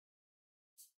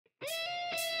Saya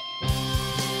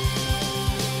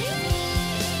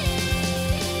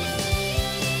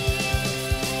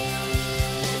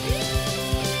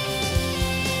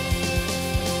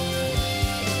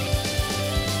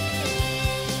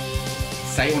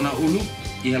una ulu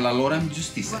e Laloran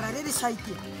Justisa.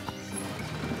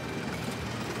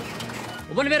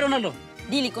 O bom ver Ronaldo?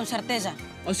 Dili, com certeza.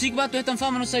 O Sigo Bato é tão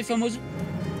famoso, não sei famoso.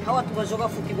 How tu vai jogar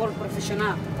futebol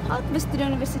profissional? How tu estudar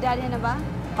universidade na ba?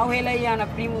 How ela ia na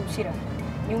primo sira?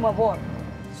 Nenhuma bola.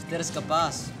 Se teres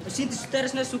capaz. Eu sinto se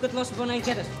teres na suca de los bom em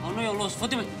quedas. Oh não, eu los,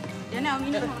 fote-me. Já não,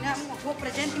 menino, não, vou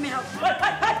presente me how.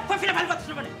 Vai filha, vai volta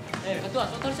semana. Katua,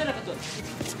 só terceira katua.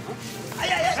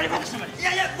 Ai, vai volta semana.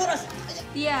 Ai, curas.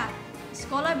 Tia,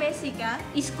 sekolah basic ah?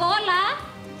 Escola?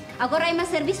 Agora é uma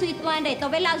serviço itu andai.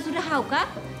 Tobe lá sudah hau ka?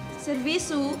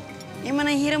 Serviço? E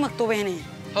mana hira mak to bene.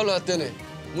 Halo atene,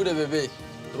 muda bebê,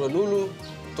 Ronulu,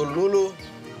 Tolulu.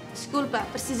 Desculpa,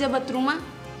 precisa bater rumah?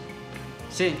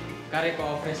 Sim, care com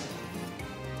oferece.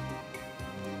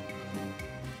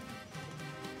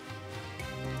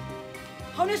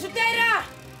 How ni suteira?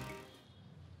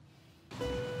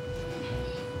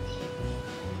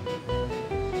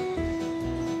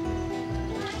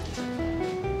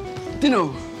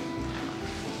 Tino,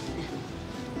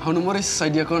 hau numeris sai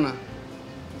diakona.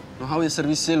 No hau ya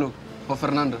servis selo, ho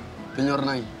Fernando, Peñador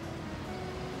nai.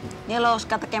 Ni los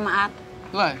kata kemaat.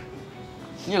 Lai,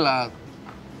 ni la,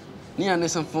 ni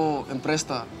anesan fo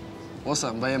empresta,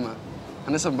 osa bayema,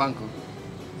 anesan banco.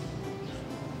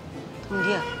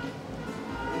 Dia.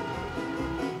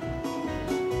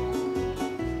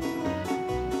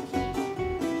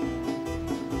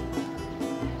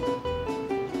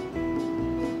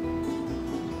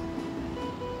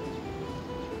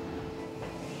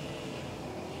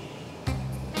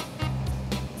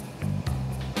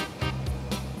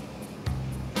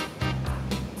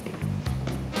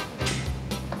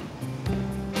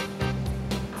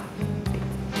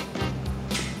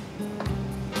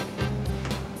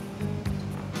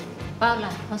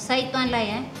 Paula, o sai tuan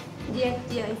lai Dia,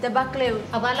 tia, ita bakleu.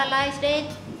 Abala lai sde.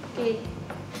 Okay.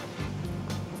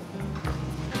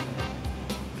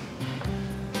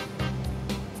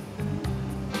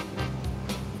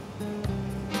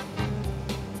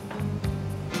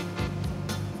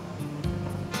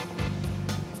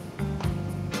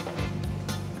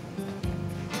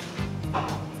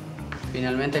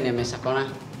 Finalmente ni me sacó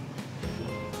nada.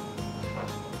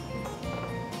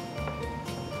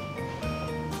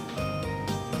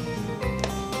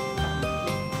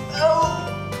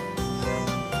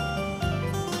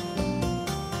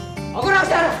 Agora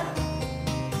Sara.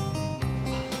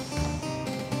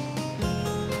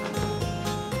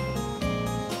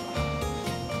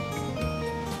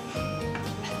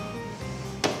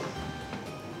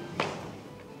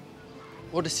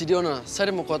 O decidiu na,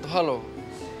 sai mo quatro halo.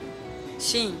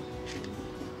 Sim.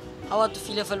 How tu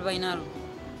filha fal bainaro.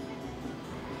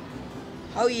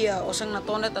 How ia osang na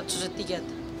tona tat susa tiket.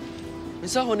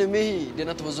 Misa hone mehi, dia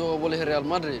na tuzo boleh Real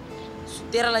Madrid.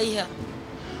 Suteira la iha.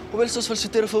 O bel sos fal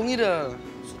suter fongira.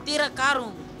 Suteira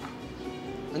caro.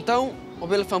 Então, o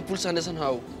bel fan pulsa anesan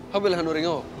hau. Hau bel hanu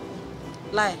ringo.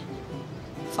 Lai.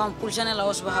 Fam pulsane la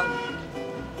os bahau.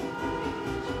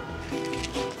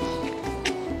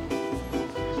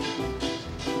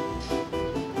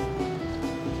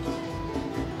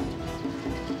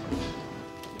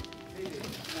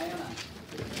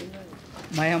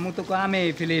 Maya mutu ko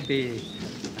ame Filipe.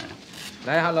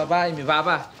 Lai halo ba, mi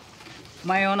baba.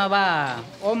 Maya ona ba,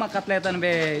 o makatletan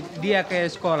be dia ke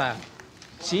sekolah.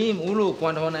 Sim, ulu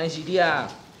quando hona esse dia.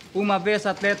 Uma vez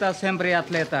atleta, sempre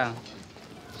atleta.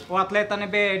 O atleta ne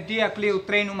be dia kliu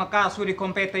treino makasu di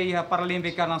compete iha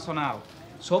Paralímpica Nacional.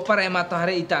 So para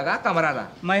matahari itaga camarada.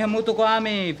 Maya mutu ko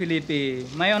ame Filipe.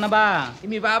 Maya ona ba.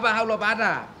 Mi baba halo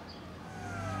bada.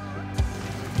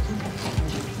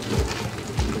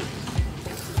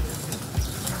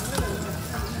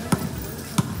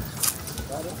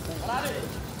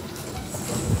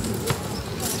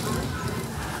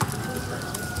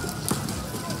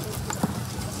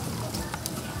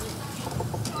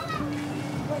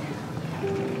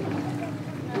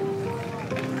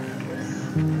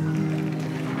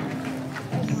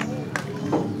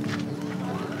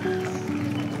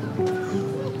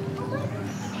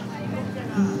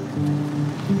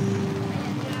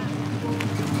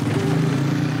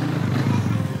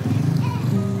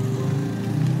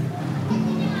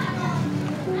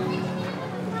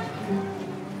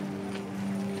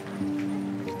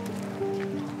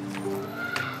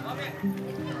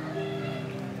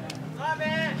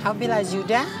 How bila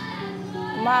ajuda?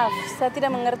 Maaf, saya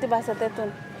tidak mengerti bahasa Tetun.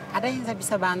 Ada yang saya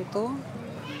bisa bantu?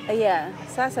 Iya,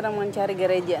 saya sedang mencari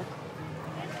gereja.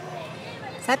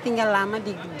 Saya tinggal lama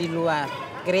di luar.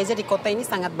 Gereja di kota ini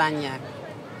sangat banyak.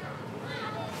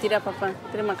 Tidak apa-apa,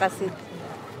 terima kasih.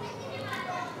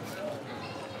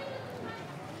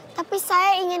 Tapi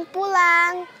saya ingin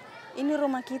pulang. Ini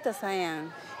rumah kita, sayang.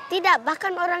 Tidak,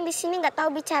 bahkan orang di sini nggak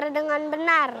tahu bicara dengan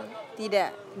benar.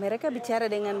 Tidak, mereka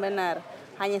bicara dengan benar.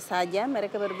 Hanya saja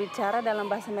mereka berbicara dalam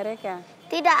bahasa mereka.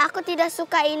 Tidak, aku tidak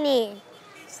suka ini.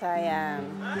 Sayang.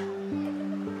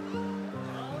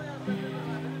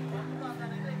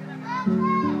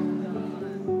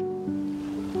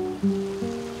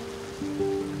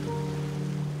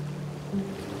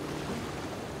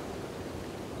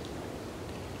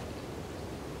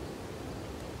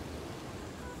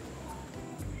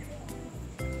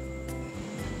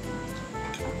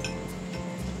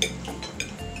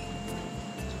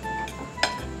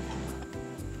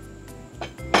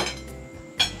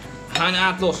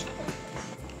 Hanya atlos.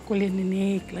 Kuliah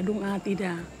nenek, ladung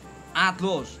tidak.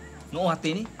 Atlos. No hati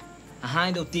ini.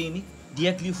 Hanya do tini.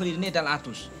 Dia kliu fali ne dal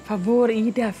atus. Favor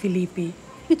ida Filipe.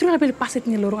 Itu lah beli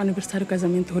pasetnya lorong aniversário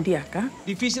casamento dia kah?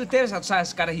 Difícil ter satu saya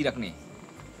sekarang hirak nih.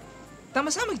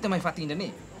 Sama-sama kita mai fatin nih.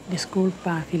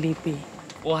 Desculpa, Filipe.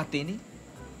 Oh hati ini.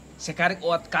 Sekarang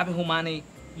oat kabe humane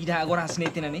ida agora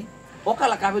hasnetina nih. Oh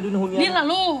kala kabe dunia hunya. Nila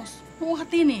los. Oh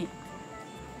hati ini.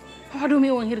 Aduh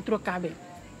mi uang hiri truk kabe.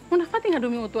 Mana fatin aduh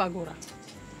mi utu agora.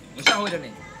 Musa hoida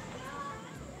nih.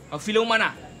 Au filho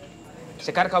mana?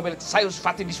 Sekarang kau beli saya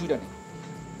fatin di sudah nih.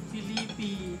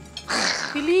 Filipe.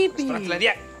 Filipe. Setelah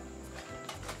dia.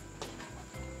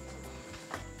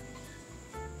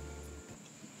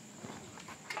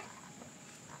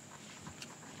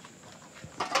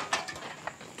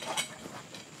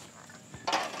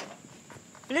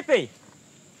 Filipe.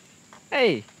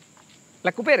 Hey,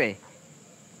 laku pere.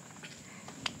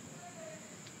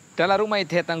 Dalam rumah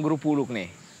itu hetang guru puluk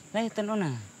nih. Nah, itu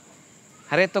nona.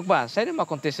 Hari tok ba, saya mau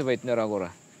kontes sebait nora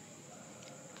agora.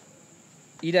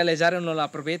 Ida lezaron no la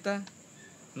perbeta,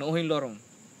 no ohin lorong.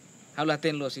 Haula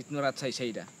ten los it norat sai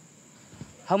saida.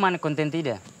 How mana contente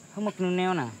ida? How mak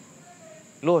nuneona?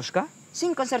 Los ka?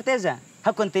 Sim, com certeza.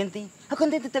 How contente? How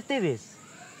contente teves?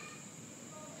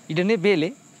 Ida ne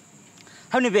bele?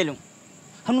 How ne belum?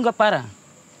 How nunca para?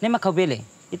 Ne mak how bele?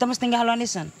 Ita mas tinggal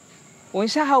halanisan. O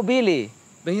isa how bele?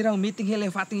 Behirang meeting hele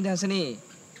fating dan seni.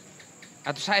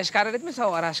 Atau saya sekarang itu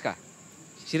mesau araska.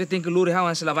 Sira tem que lure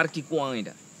hawan selavar ki kuang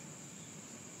ida.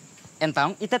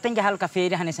 Então, ita tinggal hal kafe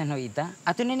ida hanisan ho ita.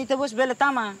 Atu ne ita bos bele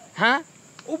tama. Hah?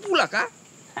 O pula ka?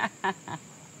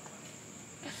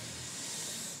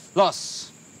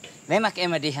 Los. Lemak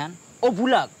emadihan. O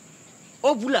bulak.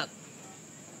 O bulak.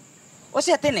 O se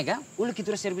atene ka? Ulu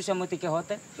kitura serviço amoti ke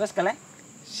hotel. Los kala?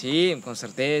 Sim, com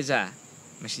certeza.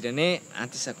 Mas idane,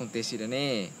 antes acontece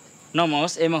idane.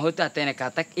 Nomos, ema huta atene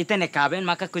katak, itene kaben,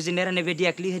 maka cozinera neve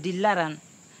dia kliha di laran.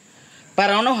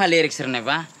 Para ono halerik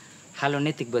serneva, halo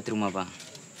netik buat rumah bang.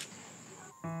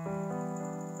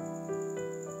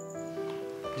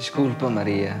 Desculpa,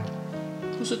 Maria.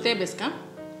 Kusu tebes kah?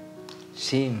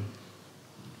 Sim.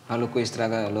 Halo ko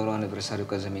estraga loro aniversário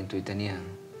casamento italiano.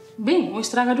 Bem, o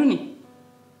estraga duni.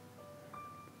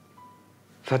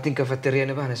 Fatin cafeteria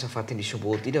ne ba nessa fatin di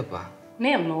subot tidak pa?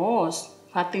 Ne los.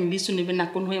 Fatin lisu ni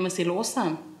benakun hoya masih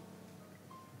losan.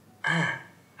 Ah,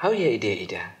 how ya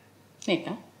ida? Ne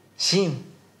kah? Sim.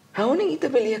 How ning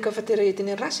ita beli cafeteria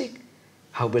italiano rasik?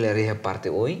 How beli reha parte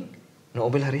oing?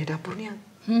 No beli reha dapur niya.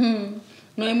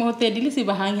 No emo hotel dili si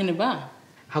bahangnya ne ba?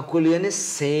 How kuliahnya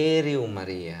serio,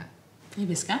 Maria.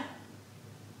 Tebes kah?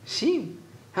 Sim.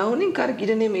 How ning karik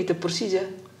ida ne ita persija.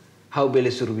 How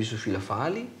beli serviço fila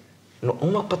fali? No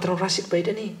uma patrão rasik pa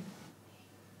ida ni.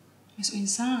 Mas o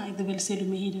insa, ito bel selo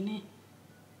mehida ne.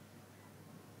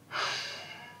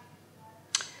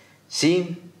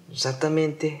 Sim,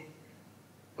 exatamente.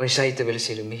 O insa ita bel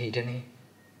selo mehida ni.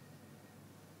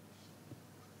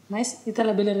 Mas ita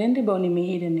la bela rende ba ni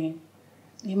mehida ne.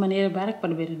 Di maneira barak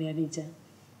pada bela dia dija.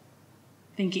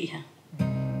 Thank you ya.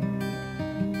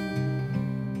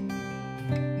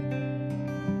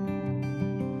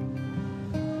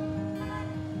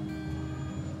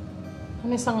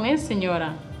 Nesang mês,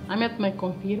 senhora, a minha me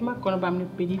confirma quando vai me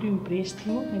pedir o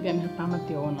empréstimo, me vai me rapama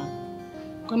teona.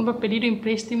 Quando vai pedir o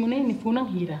empréstimo, né, me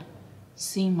funang hira.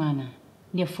 Sim, mana.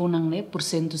 Nia funang ne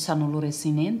porcento sanulure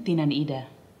sinen tinan ida.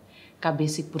 Ka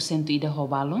basic porcento ida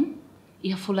hobalon,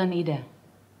 ia fulan ida.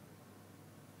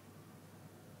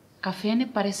 Café ne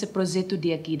parece projeto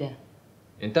de akida.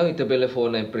 Então ita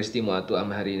telefona empréstimo atu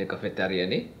am hari na cafeteria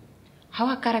ni?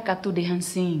 Hawa cara katu de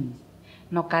hansin.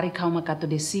 No kari kau makato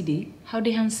decide, how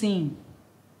de hansin.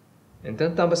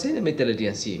 Então também se me tele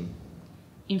dia sim.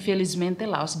 Infelizmente,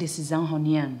 lá os decisão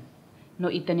ronian. no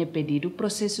itane pedido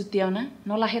processo tiana,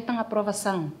 no la hetang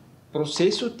aprovação.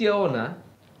 Processo tiona?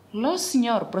 Lo,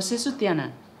 senhor, processo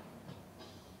tiana.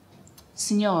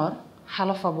 Senhor,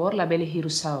 hala favor la bele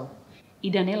hirusau.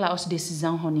 Idane la os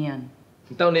decisão honian.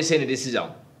 Então, nesse é a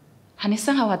decisão.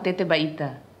 Hanesang hawatete ba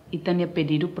ita. Itane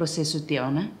pedido processo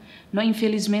tiona, no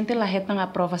infelizmente la hetang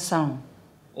aprovação.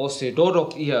 Ou se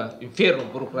dodok ia inferno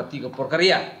burocrática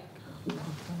porcaria.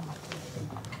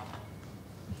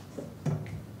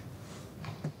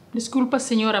 Desculpa,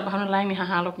 senhora, bahano lain ni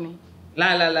hahalok ni.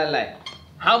 Lai.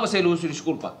 How mas saya lusu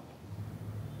desculpa?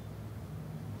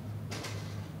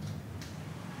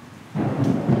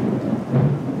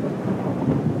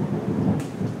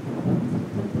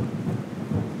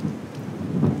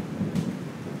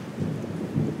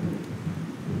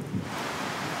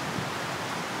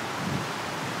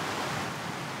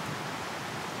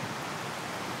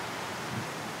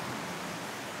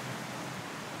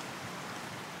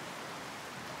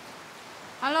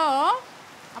 Halo?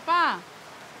 Apa?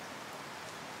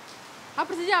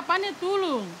 Precisa apa nih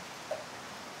tulung?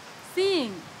 Sim,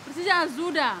 precisa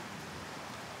ajuda.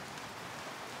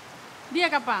 Dia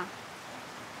kapa?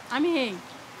 Ami hei.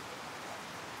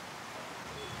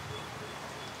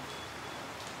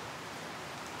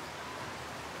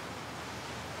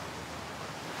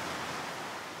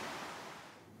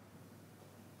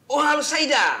 Oh, halo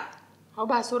Saida. Kau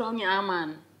basur kami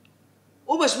aman.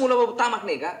 Oh, bas mula tamak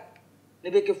nega.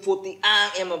 Lebe ke foti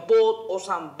ang bot o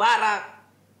sambara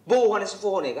bohan sa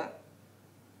foho nega.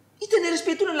 Ita ne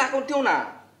respeto na lakon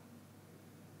tiona.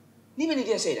 Ni meni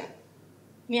dia Saida.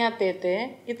 Ni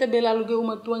atete, ita bela luge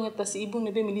uma tua ngeta si ibu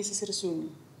nebe milisi sirsuni.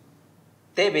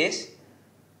 Tebes?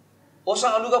 O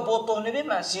sang aluga boto nebe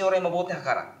ma signore ma bote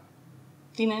hakara.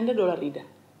 Tina enda $1.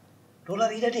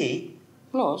 $1 de?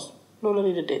 Los,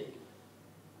 $1 det.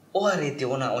 O arete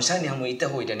ona osani hamu ita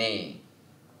hoida ne.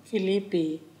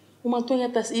 Filipe, uma tua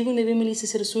ngeta si ibu nebe milisi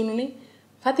sirsuni ni,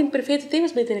 fatin perfeito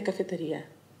temas bete na cafeteria.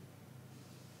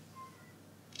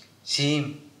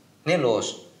 Sim, ne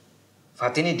los.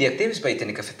 Fatini dia teves bete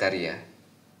na cafeteria.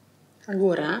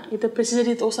 Agora, ita precisa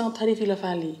de osang tari fila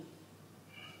fali.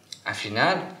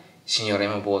 Afinal, signore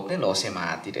ma bote lo se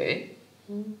mati de.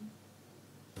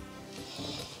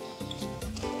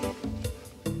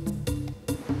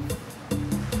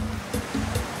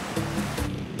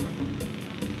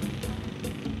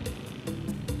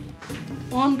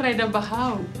 On raida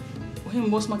bahau. Uhim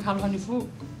bos makhalo hanifu.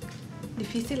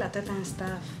 Difícil até tem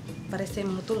staff. Parece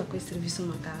muito lá com o serviço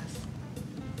na casa.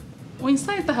 O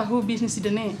ensaio tá hahu business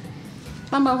idane.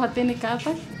 Tambah hatene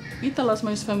kata, ita las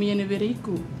mais família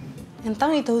neveriku.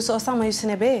 Então, ita usa osang mayu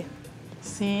sinebe?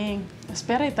 Sim,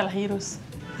 espera ita lahiros.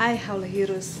 Hai, haula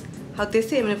hiros. Hau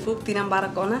tesi emne fuk tinam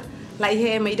barakona, la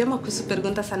ihe ema ida ma kusu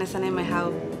pergunta sane-sane mai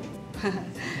hau.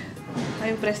 Hau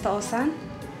empresta osan?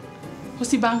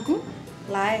 Hosi banku?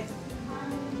 Lai.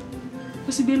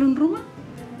 Hosi belun rumah?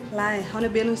 Lai, hau ne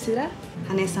belun sira?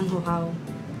 Hanesan ho hau.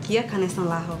 Kia hanesan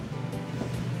laho.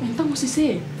 Então hosi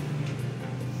se?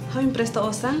 Hau empresta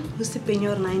osan, hosi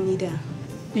Peñador na ida.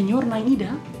 Peñador na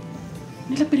ida?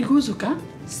 Nila perigoso ka?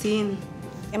 Sim.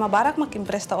 Ema barak mak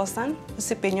empresta osan,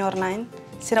 hosi Peñador na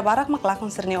sira barak mak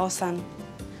lakon sirne osan.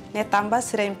 Ne tamba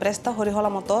sira empresta hori hola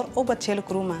motor o bachelo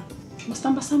kruma. Mas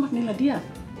tamba samak nila dia?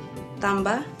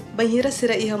 Tamba, banhira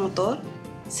sira iha motor,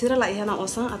 sira la iha na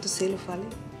osan atu selu fali.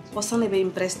 Osan nebe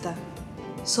empresta.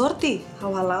 Sorti,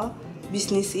 hau halau,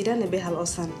 bisnis ida nebe hal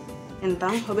osan.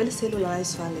 Então, hobel selu la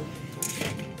fali.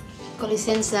 Com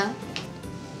licença.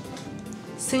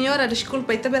 Senhora,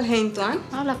 desculpa, ita bel hentuan?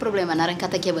 Não há problema, naran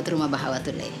kata kia buat rumah bahawa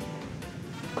tu le.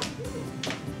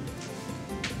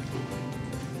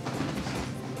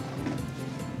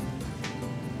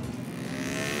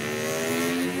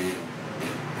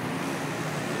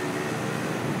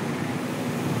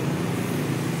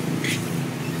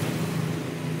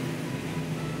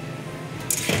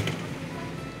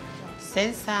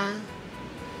 Licença.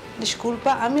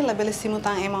 Desculpa, a mim la bel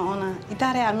simutang ema ona. Ita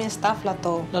are a minha staff la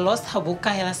to. Lolos habuka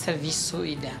ela serviço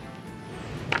ida.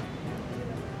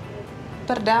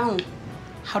 Perdão.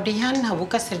 Haudihan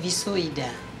habuka serviço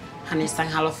ida. Hanesang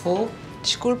halofo.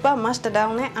 Desculpa, mas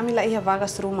tadang ne a mim la iha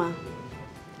vagas rumah.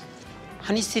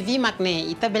 Hani CV makne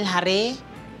ita belhare.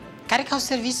 Kare kau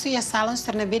serviço ia salon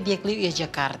sernabe diakliu ia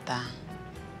Jakarta.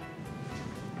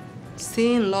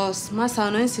 Sim, los, mas a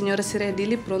não senhora sira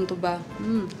dili pronto ba.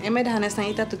 Ema da hanesan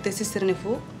ita tu tesi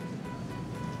sirnefu.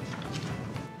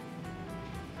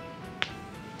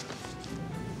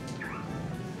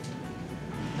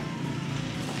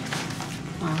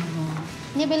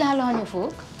 Nya bela halo hanyo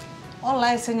fuk?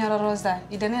 Olá, senhora Rosa.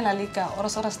 Idane la lika,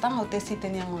 oras-oras tang au tesi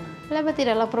teniang ona. Laba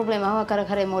tidak lah problema, hawa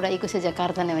kara-kara moda ikut se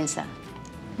Jakarta ne mensa.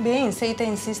 Bem, se ita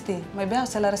insiste, mas bem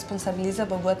se ela responsabiliza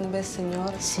para buat nebe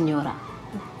senhora. Senhora.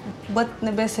 Buat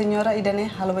nebe senhora ida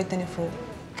ne halo vai tene fo.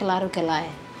 Claro que lá é.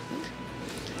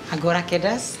 Agora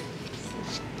quedas?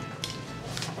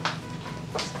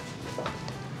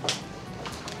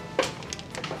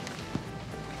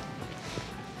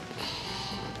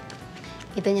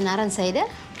 Ita nyenaran saida?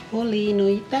 Oli,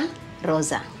 noita.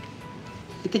 Rosa.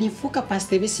 Ita nem for capaz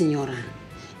de ver senhora.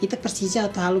 Ita precisa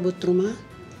auto halo buat rumah?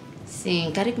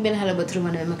 Sim, cari que bela halo buat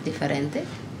rumah memang diferente.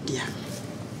 Ya.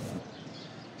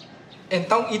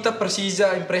 Então ita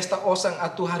precisa empresta osang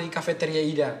atu hari cafeteria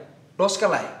ida. Los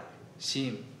kalai.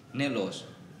 Sim, ne los.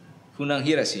 Funang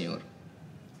hira, senhor.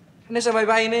 Nessa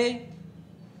bye-bye ne.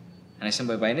 Nessa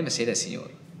bye-bye ne maseda, senhor.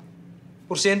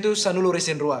 Porcento sanulo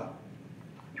resen rua.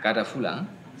 Cada fulang?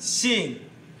 Sim,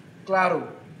 claro.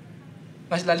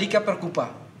 Mas la liga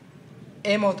preocupa.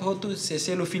 Emot hotu se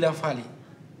selo fila fali.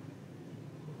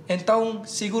 Então,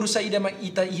 seguro saída mag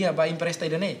ita ia ba empresta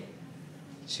ida ne.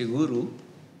 Seguro?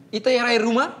 Ita yarai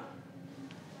rumah?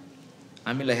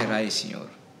 Amila herai, senhor.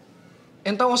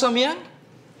 Então, osamiang?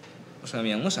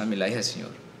 Osamiang mos amila ya,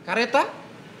 senhor. Careta?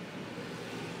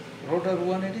 Roda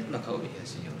ruan edit na kau ya,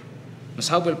 senhor.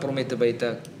 Mas habel promete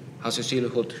baita hasil selo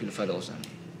hotu fila fala osan.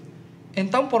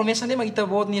 Então, promessa ne mag ita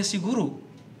bot nia seguro?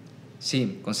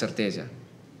 Sim, com certeza.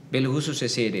 Belo husu se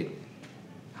sede.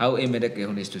 How emeda que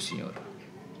honesto, senhor.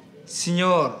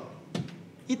 Senhor,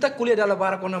 ita kuliah dalam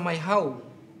bara kona mai hau.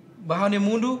 Bahane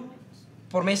mundo,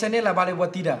 promessa ne la vale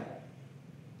buat tidak.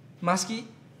 Maski,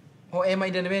 ho ema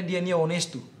ida nebe dia nia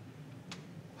honesto.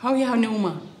 Hau ya ne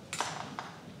uma?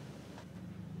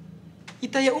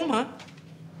 Ita ya uma?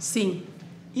 Sim.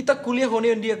 Ita kuliah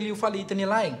hone dia kliu fali ita ni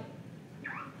lain.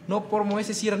 No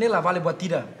promessa sira ne la vale buat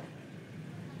tidak.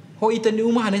 Ho ita ni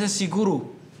uma hanesa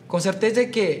seguro. Com certeza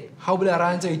que hau bela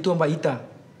aranja itu amba ita.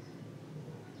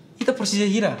 Ita precisa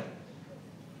hira.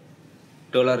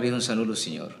 Dolar rihun sanulo,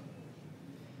 senhor.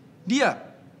 Dia,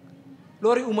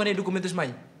 lori umane dokumentos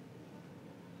mai.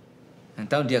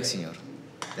 Então dia, senhor.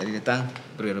 Dari datang,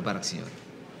 beri barak, senhor.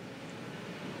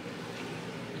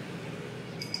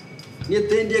 Nia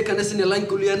tem dia kana sini lain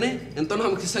kuliah ne, então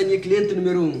ham kisah nia cliente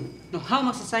número 1. No, how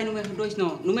mas sai número 2,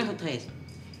 no, número 3.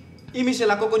 Imi se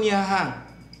la koko nia hang.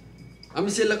 Ami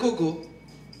se la koko?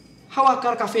 Hawa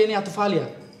kar kafe ni atu falia.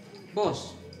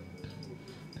 Bos.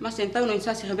 Mas então não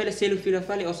está se revela selo fila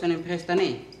fale ou se não empresta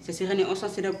ne. Se rene osa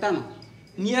se dá tama.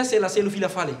 Nia se la selo fila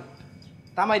fale.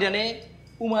 Tama ida ne,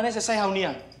 uma ne se sai hau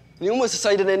nia. Ni uma se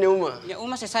sai da ne uma. Ya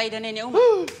uma se sai da ne uma.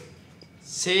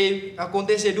 Se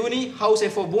acontece duni, hau se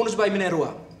for bonus by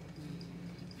minerua.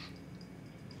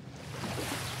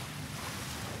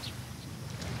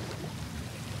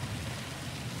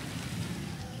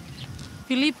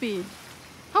 Felipe,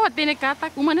 hau atene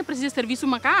kata uma ne precisa serviço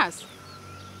makas.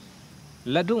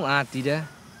 Ladung tidak.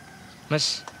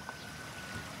 Mas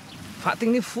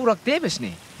fating ni furak tebes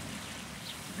ni.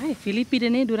 Ai, Felipe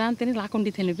dene durante ni lakon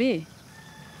di TNB.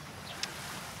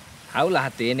 Hau lah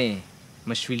hatene.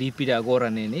 Mas Felipe da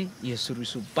agora nene ia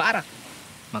serviço barak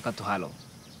maka tu halo.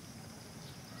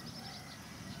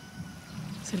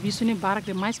 Serviço ni barak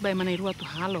demais by mana rua tu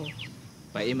halo.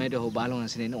 Ba ema da ho balong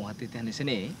sene no hati tane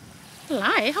sene.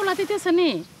 Lá, hau lati te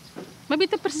sane.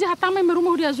 Mabita precisa hatama me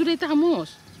rumah dia ajuda ita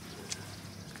hamos.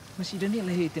 Mas ida ni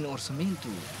lahi tene orçamento.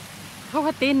 Hau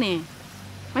hatene.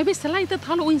 Mas be sala ita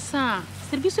halo insa.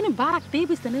 Serviço ni barak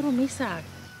tebes tane ro mesa.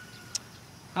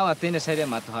 Hau atene saia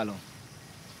matu halo.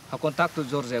 Hau contacto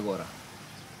Jorge agora.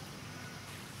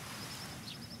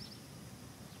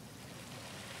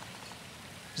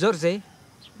 Jorge,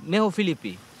 neho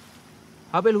Felipe.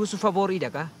 Habel husu favor ida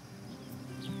ka?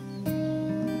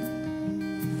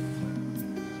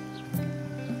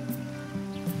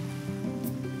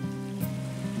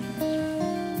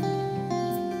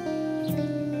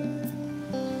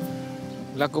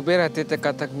 Laku bera tete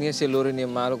katak nia seluruh nia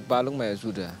maluk balung maya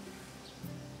sudah.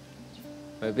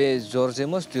 Babe Jorge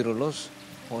mos tirolos,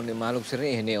 oni maluk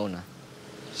sering hene ona.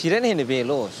 Siren hene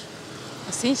belos.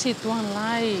 Assim se tuan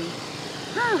lai.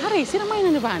 Ah, hari sira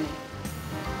main na bane.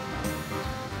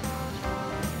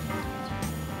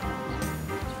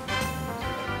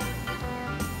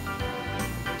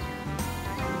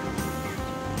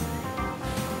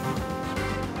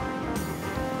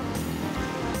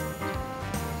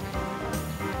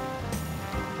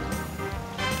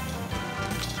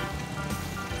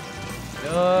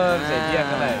 Dia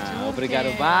kan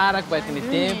obrigado barak vai ter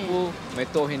tempo, vai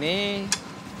torre ne.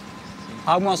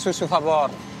 Alguma susu favor.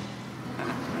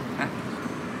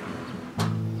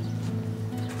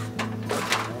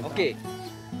 Oke.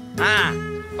 Ah,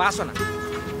 passo na.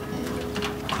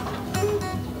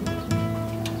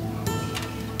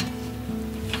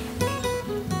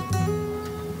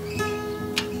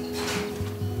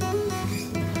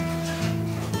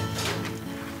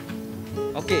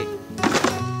 Ok.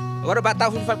 Agora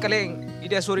batava um falcalém e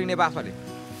de soring ne bafale.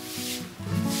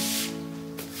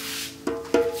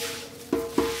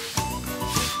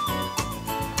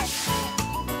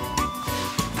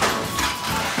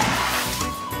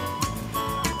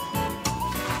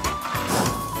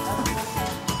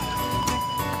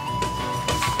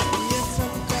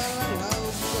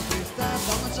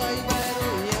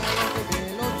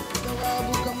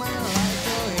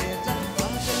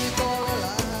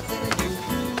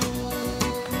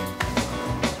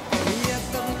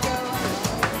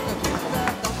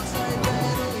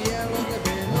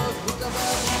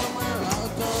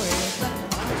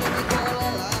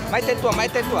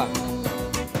 Mais tua.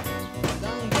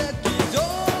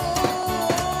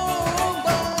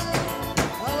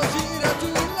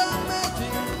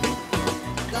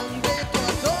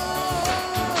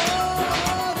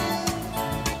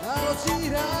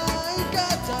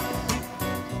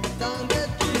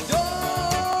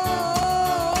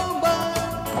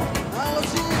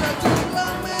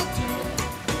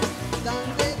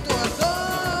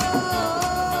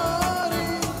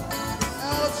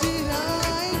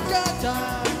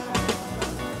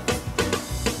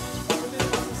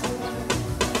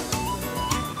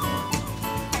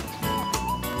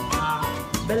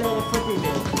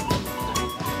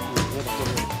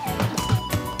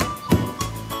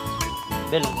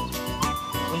 Bel,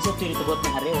 unsa tiri tebot na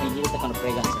hari o hindi ta kan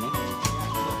pregan sini.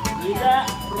 Ida,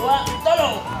 Rua,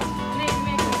 tolong.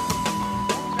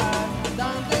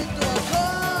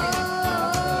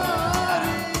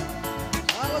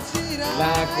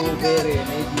 Laku bere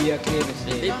media kene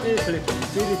sih.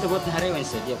 Tiri tebot na hari o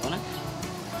insa dia kona.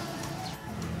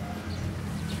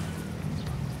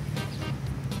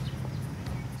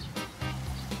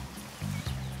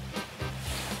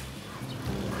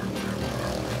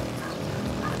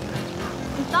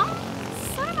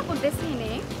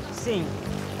 Sim,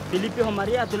 Felipe e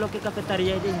Maria tu loke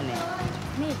cafetaria de hene.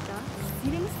 Neta,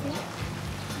 sirene se.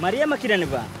 Maria makira ne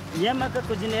ba? Ia maka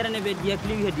cozinheira ne be dia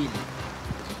kliu hedil.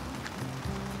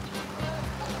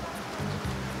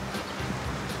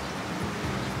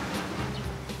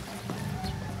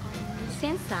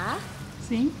 Licença?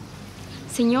 Sim.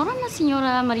 Senhora na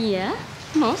senhora Maria?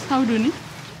 Nós, how do ni?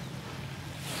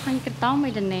 Kan kertau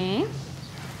mai dene.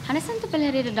 Hanesan tu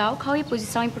pelere dau kau e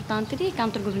posição importante de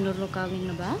kantor governador local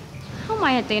ni ba? How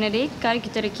mai atena de kar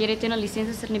kita requiere tena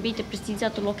licença ser nebi te precisa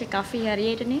tu loke café e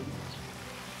areia ne?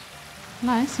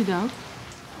 Lá é cidade.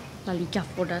 Lali ka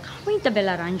foda kau inte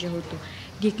bela arranja hotu.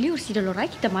 Dia kliur sida lorai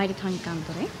kita mai de thani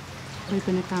kantor eh? Oi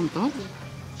pene kantor?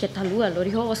 Kita lua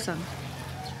lori ho osan.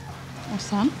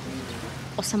 Osan?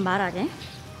 Osan barak eh?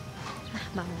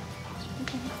 Bang.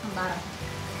 Barak.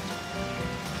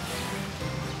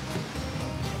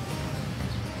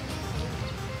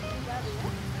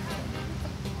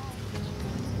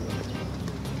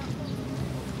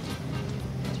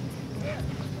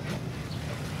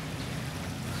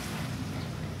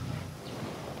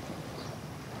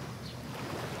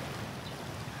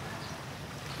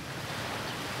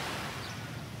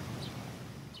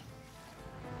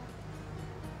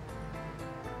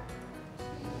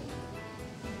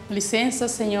 Licença,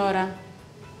 senhora.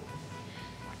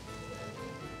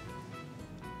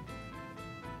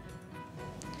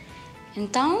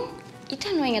 Então, ita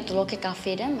não é tu loke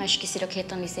café, mas que se do que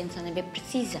tan licença nebe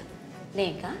precisa.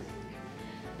 Nega?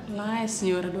 Lá é,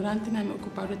 senhora. Durante não me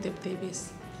ocupado tempo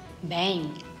TVs.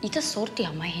 Bem, ita sorte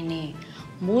a mais ne.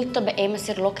 Multa be ema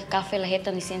ser loke café la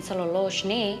heta licença lolos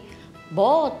ne.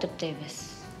 Bota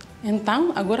TVs.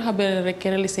 Então, agora habe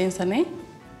requer licença, né?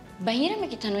 Bahira me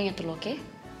kita não é tu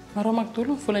loke? Maromak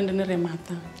tulo fulan dene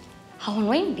remata. Hau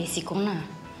não é basicona.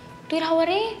 Tu ira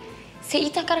haware se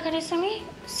ita cara sami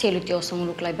se luti osa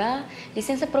muluk lai ba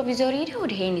licença provisória ide ou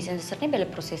de licença serne bela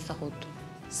processa hotu.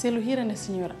 Se luhira né,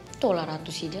 senhora? Tola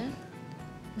ratu sida.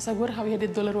 Mas agora havia de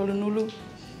dólar wala nulo.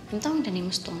 Então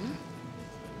tenemos tona.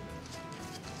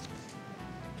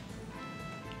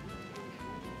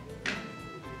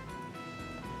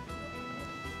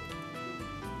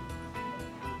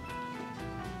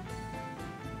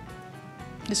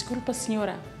 Desculpa,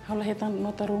 senhora. Haula retan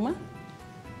nota rumah?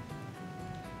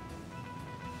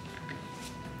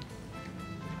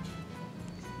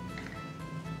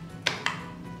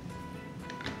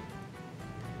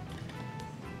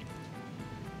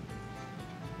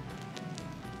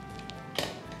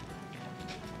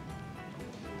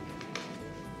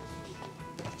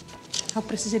 Kau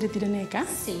precisa de tirar neca?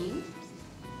 Sim.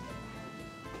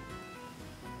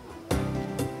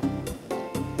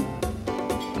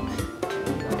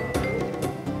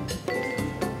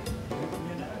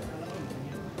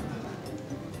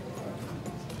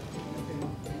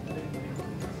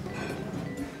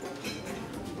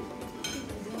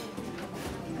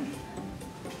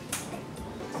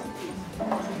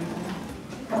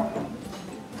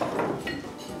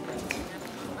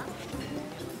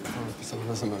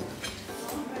 sama.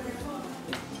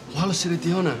 Walau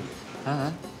siritiona.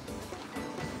 Ah.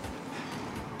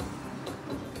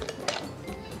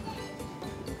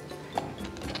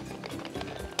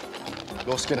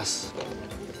 Los keras.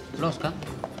 Los ka?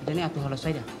 Dene atu halo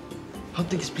saja. How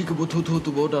tem que explica buat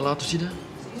hutu boda lato sida?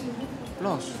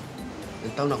 Los.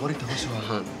 Então na hora que tu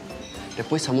suahan.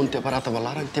 Depois samun te parata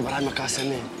balarang te barai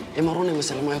makasane. E marone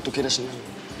masalah mai tu keras na.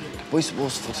 Depois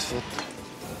bos foto.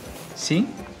 Sim?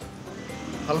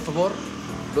 Halo favor.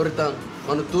 Doritang,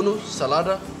 manu tunu,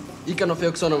 salada, ikan no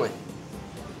feo que sona mai.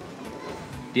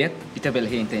 Diet, ita bela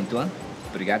então, tuan.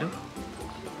 Obrigado.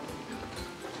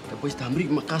 Depois também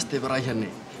makas te barai hane.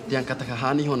 Tiang kata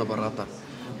kahani hona barata.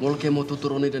 Mol que mo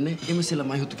tuturone dane, e masalah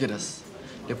mai tu keras.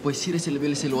 Depois sira se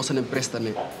lebele se losan empresta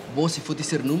ne. Bos se futi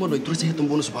ser número e trouxe retum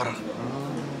bônus para.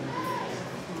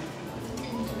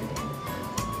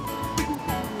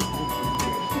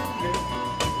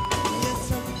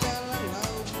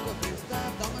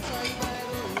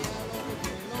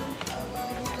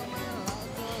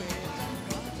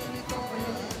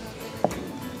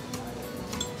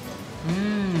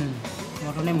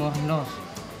 Morone mo los.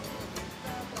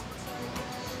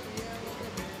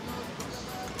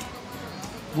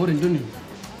 Borin duni.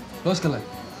 Los kalai.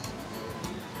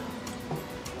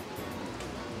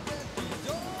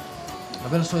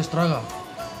 Abel só estraga.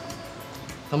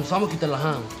 Tamo sama kita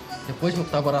lahan. Depois mo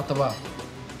tá barata ba.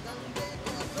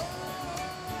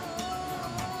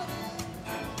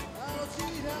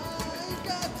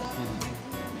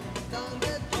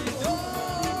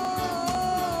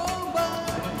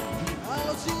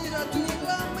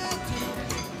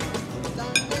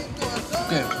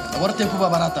 Oke, agora tempo ba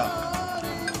barata.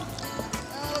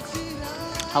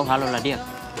 Hau halo lah dia.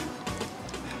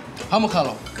 Hamo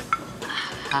halo.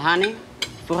 Hahane,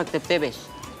 furak tebes.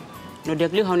 No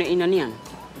dia kliu haune inanian.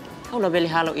 Hau lah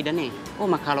beli halo idane. Oh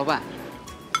mak halo ba.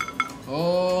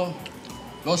 Oh,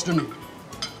 los duni.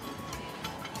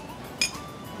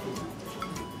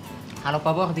 Halo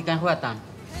pabor di kan huatan.